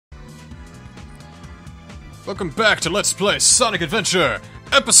Welcome back to Let's Play Sonic Adventure,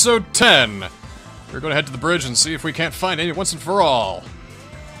 Episode 10! We're gonna head to the bridge and see if we can't find Amy once and for all.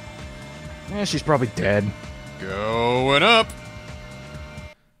 Yeah, she's probably dead. Going up!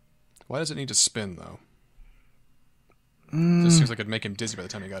 Why does it need to spin, though? Just seems like it'd make him dizzy by the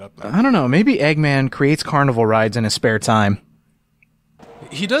time he got up there. I don't know, maybe Eggman creates carnival rides in his spare time.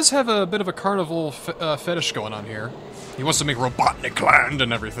 He does have a bit of a carnival fetish going on here. He wants to make Robotnik land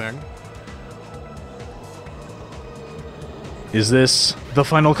and everything. Is this the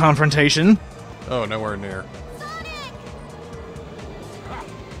final confrontation? Oh, nowhere near. Sonic! Ha!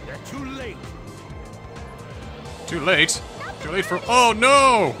 They're too late. Too late? Too late for— oh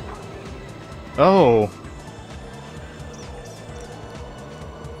no! Oh.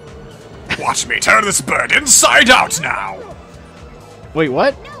 Watch me turn this bird inside out now! Wait,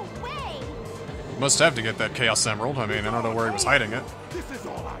 what? No way! Must have to get that Chaos Emerald. I mean, I don't know where he was hiding it. This is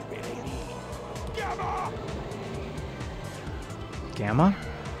all I really need. Gamma! Gamma?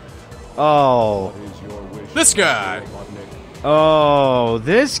 Oh. This guy! Oh,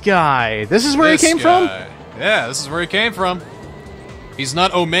 this guy. This is where he came from? Yeah, this is where he came from. He's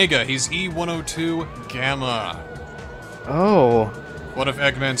not Omega, he's E102 Gamma. Oh. One of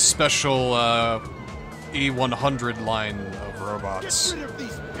Eggman's special, E100 line of robots. Get rid of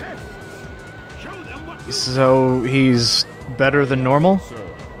these pests. Show them what So he's better than normal?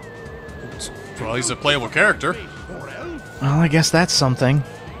 Well, he's a playable character. or else. Well, I guess that's something.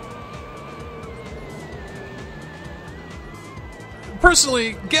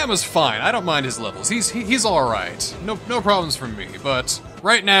 Personally, Gamma's fine. I don't mind his levels. He's all right. No problems from me. But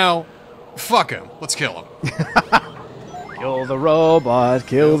right now, fuck him. Let's kill him. Kill the robot,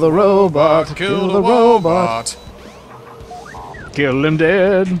 kill the robot, Kill the robot. Kill him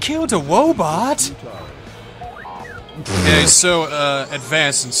dead. Kill the robot. Yeah, he's so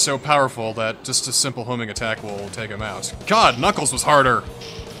advanced and so powerful that just a simple homing attack will take him out. God, Knuckles was harder.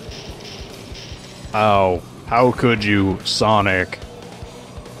 Oh, how could you, Sonic?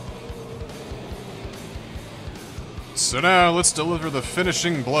 So now let's deliver the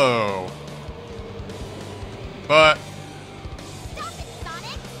finishing blow. But Stop it,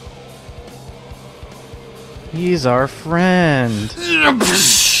 Sonic! He's our friend.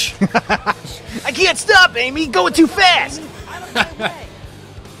 I can't stop, Amy. Going too fast.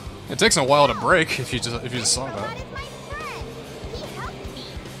 it takes a while to break if you just saw Robot that. is my friend! He helped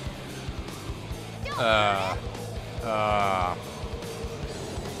me!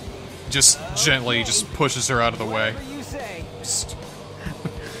 Just gently just pushes her out of the way. You say. Psst.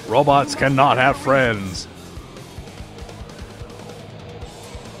 Robots cannot have friends.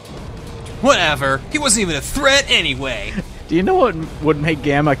 Whatever. He wasn't even a threat anyway. Do you know what would make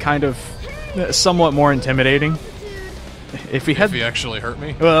Gamma kind of somewhat more intimidating? If he had, If he actually hurt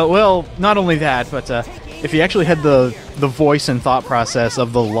me. well, not only that, but if he actually had the voice and thought process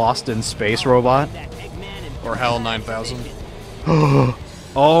of the Lost in Space robot. Or Hell 9000.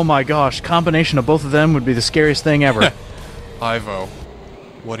 Oh my gosh, combination of both of them would be the scariest thing ever. Ivo.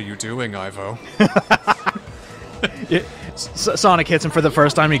 What are you doing, Ivo? Sonic hits him for the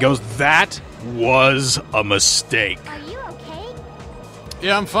first time. He goes, "That was a mistake." Are you okay?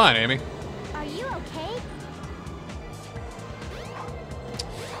 Yeah, I'm fine, Amy. Are you okay?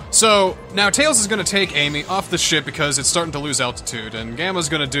 So, now Tails is gonna take Amy off the ship because it's starting to lose altitude, and Gamma's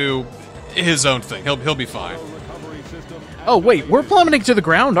gonna do his own thing. He'll be fine. Oh wait, we're plummeting to the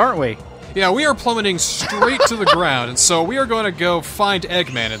ground, aren't we? Yeah, we are plummeting straight to the ground, and so we are going to go find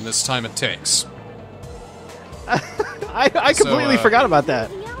Eggman in this time it takes. I completely forgot about that.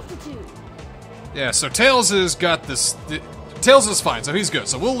 Losing altitude. Yeah, so Tails has got this... Tails is fine, so he's good.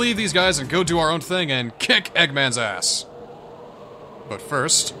 So we'll leave these guys and go do our own thing and kick Eggman's ass. But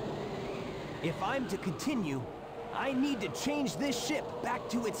first... If I'm to continue, I need to change this ship back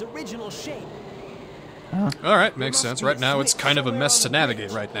to its original shape. Alright, makes sense. Right now, it's kind of a mess to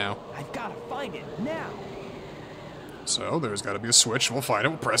navigate right now. I've got to find it now. So, there's got to be a switch. We'll find it,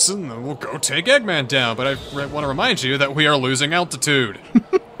 we'll press it, and then we'll go take Eggman down. But I want to remind you that we are losing altitude.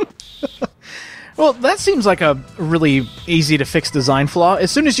 Well, that seems like a really easy to fix design flaw. As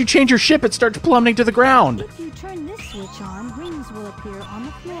soon as you change your ship, it starts plummeting to the ground. If you turn this switch on, rings will appear on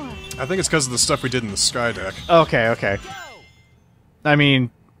the floor. I think it's because of the stuff we did in the sky deck. Okay. I mean,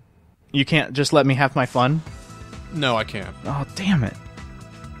 you can't just let me have my fun? No, I can't. Oh, damn it.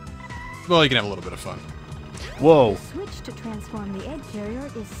 Well, you can have a little bit of fun. Whoa. The switch to transform the egg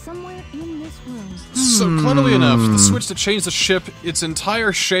carrier is somewhere in this room. So, cleverly enough, the switch to change the ship, its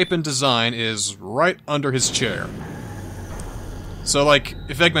entire shape and design, is right under his chair. So, like,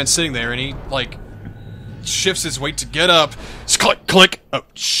 if Eggman's sitting there and he, like, shifts his weight to get up, just click, click, oh,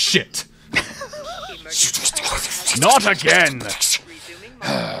 shit. Not again! Resuming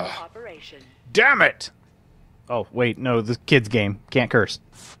mobile operation. Damn it! Oh, wait, no, the kid's game. Can't curse.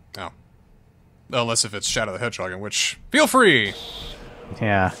 Oh. Unless if it's Shadow the Hedgehog, in which... Feel free!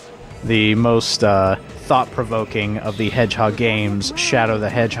 Yeah. The most thought-provoking of the Hedgehog games, Shadow the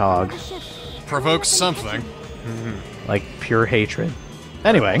Hedgehog. Provoke something. Like, pure hatred.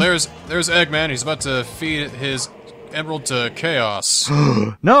 Anyway. There's Eggman. He's about to feed his emerald to Chaos.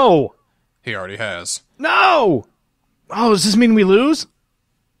 No! He already has. No! Oh, does this mean we lose?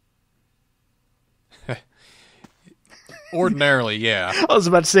 Ordinarily, yeah. I was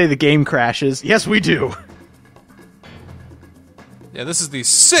about to say the game crashes. Yes, we do. Yeah, this is the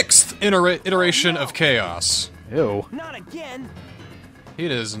 6th iteration of Chaos. Ew. Not again. It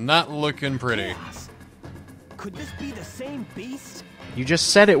is not looking pretty. Chaos. Could this be the same beast? You just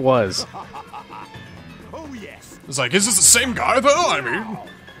said it was. Oh, yes. It's like, is this the same guy, though? I mean...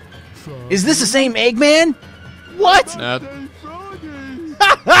 Is this the same Eggman? What? If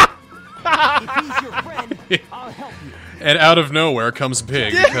he's your friend, I'll help you. And out of nowhere comes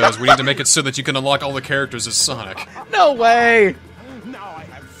Big, because we need to make it so that you can unlock all the characters as Sonic. No way! Now I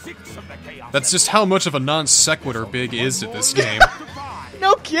have 6 of the chaos. That's just how much of a non sequitur Big is at this game.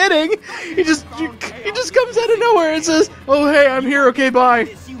 No kidding! He just comes out of nowhere and says, "Oh hey, I'm here. Okay, bye."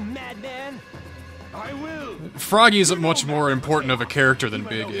 This, you madman. I will. Froggy isn't much more important of a character than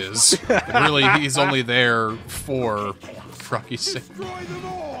Big is. Really, he's only there for Froggy's sake. Destroy them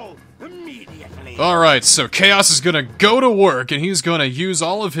all immediately. Alright, so Chaos is gonna go to work, and he's gonna use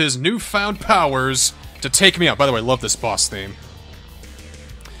all of his newfound powers to take me out. By the way, I love this boss theme.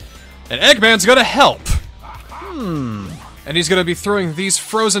 And Eggman's gonna help! And he's gonna be throwing these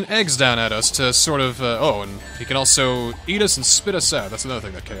frozen eggs down at us to sort of, oh, and he can also eat us and spit us out. That's another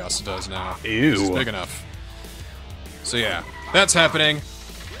thing that Chaos does now. Ew. He's big enough. So yeah, that's happening.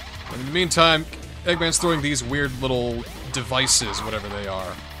 And in the meantime, Eggman's throwing these weird little devices, whatever they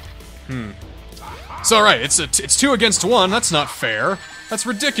are. It's alright, it's 2 against 1, that's not fair. That's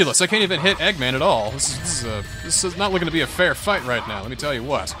ridiculous, I can't even hit Eggman at all. This is not looking to be a fair fight right now, let me tell you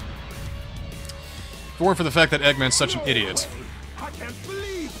what. If it weren't for the fact that Eggman's such an idiot. I can't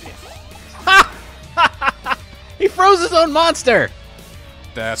believe this. He froze his own monster.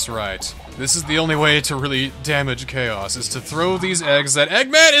 That's right. This is the only way to really damage Chaos, is to throw these eggs that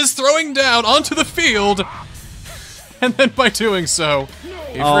Eggman is throwing down onto the field, and then by doing so,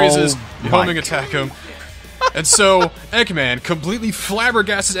 he freezes, you my homing attack him. And so, Eggman, completely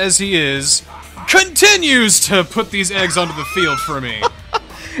flabbergasted as he is, continues to put these eggs onto the field for me.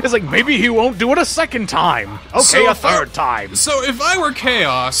 It's like, maybe he won't do it a second time. Okay, So a if I- third time. So if I were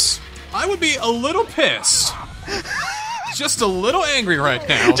Chaos, I would be a little pissed. Just a little angry right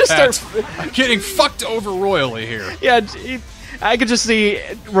now. Just that start- I'm getting fucked over royally here. Yeah, I could just see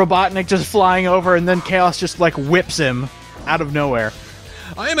Robotnik just flying over, and then Chaos just, like, whips him out of nowhere.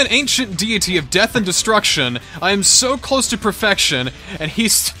 I am an ancient deity of death and destruction. I am so close to perfection, and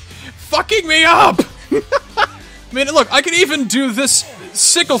he's fucking me up! I mean, look, I can even do this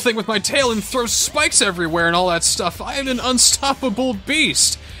sickle thing with my tail and throw spikes everywhere and all that stuff. I am an unstoppable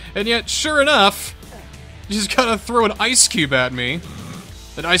beast. And yet, sure enough, he's gotta throw an ice cube at me.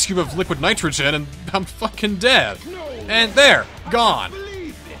 An ice cube of liquid nitrogen, and I'm fucking dead. And there, gone.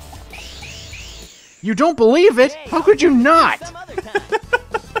 You don't believe it? How could you not? Some other time.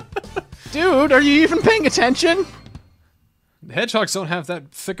 Dude, are you even paying attention? Hedgehogs don't have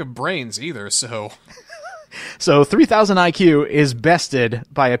that thick of brains either, so... So, 3000 IQ is bested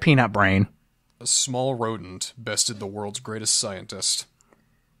by a peanut brain. A small rodent bested the world's greatest scientist.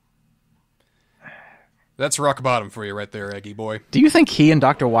 That's rock bottom for you right there, Eggy boy. Do you think he and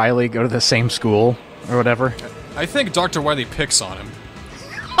Dr. Wily go to the same school, or whatever? I think Dr. Wily picks on him.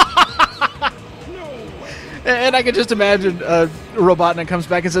 And I can just imagine Robotnik comes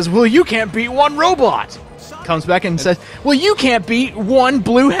back and says, "Well, you can't beat one robot." Comes back and says, "Well, you can't beat one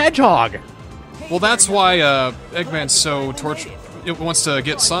blue hedgehog." Well, that's why Eggman's so wants to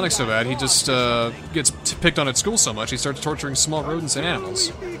get Sonic so bad. He just gets picked on at school so much, he starts torturing small rodents and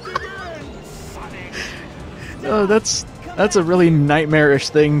animals. That's a really nightmarish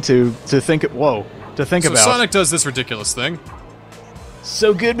thing to think. Whoa, to think So about. Sonic does this ridiculous thing.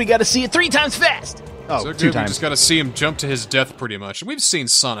 So good, we got to see it 3 times fast. Oh, So 2 good, we times. just gotta see him jump to his death pretty much. And we've seen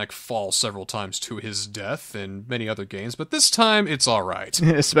Sonic fall several times to his death in many other games, but this time it's alright.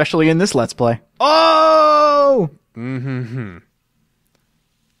 Especially in this Let's Play. Oh!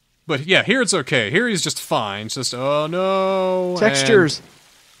 But yeah, here it's okay. Here he's just fine. It's just, oh no. Textures.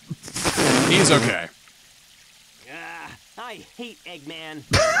 and he's okay. I hate Eggman.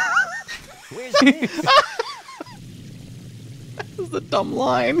 Where's this? This is a dumb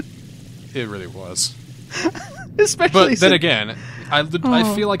line. It really was. Especially But then since- again,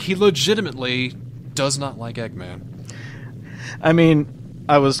 I feel like he legitimately does not like Eggman. I mean,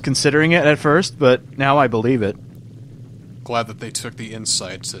 I was considering it at first, but now I believe it. Glad that they took the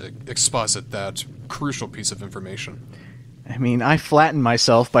insight to exposit that crucial piece of information. I mean, I flattened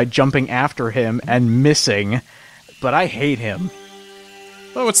myself by jumping after him and missing, but I hate him.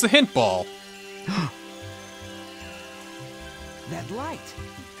 Oh, it's the hint ball. That light.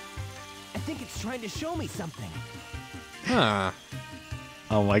 I think it's trying to show me something. Huh.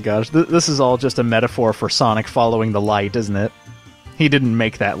 Oh my gosh, this is all just a metaphor for Sonic following the light, isn't it? He didn't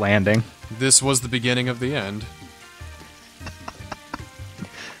make that landing. This was the beginning of the end.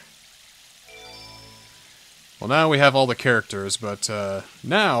 Well, now we have all the characters, but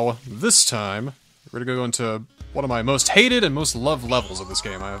now, this time, we're gonna go into one of my most hated and most loved levels of this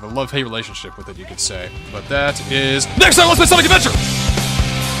game. I have a love-hate relationship with it, you could say. But that is next time. Let's play Sonic Adventure!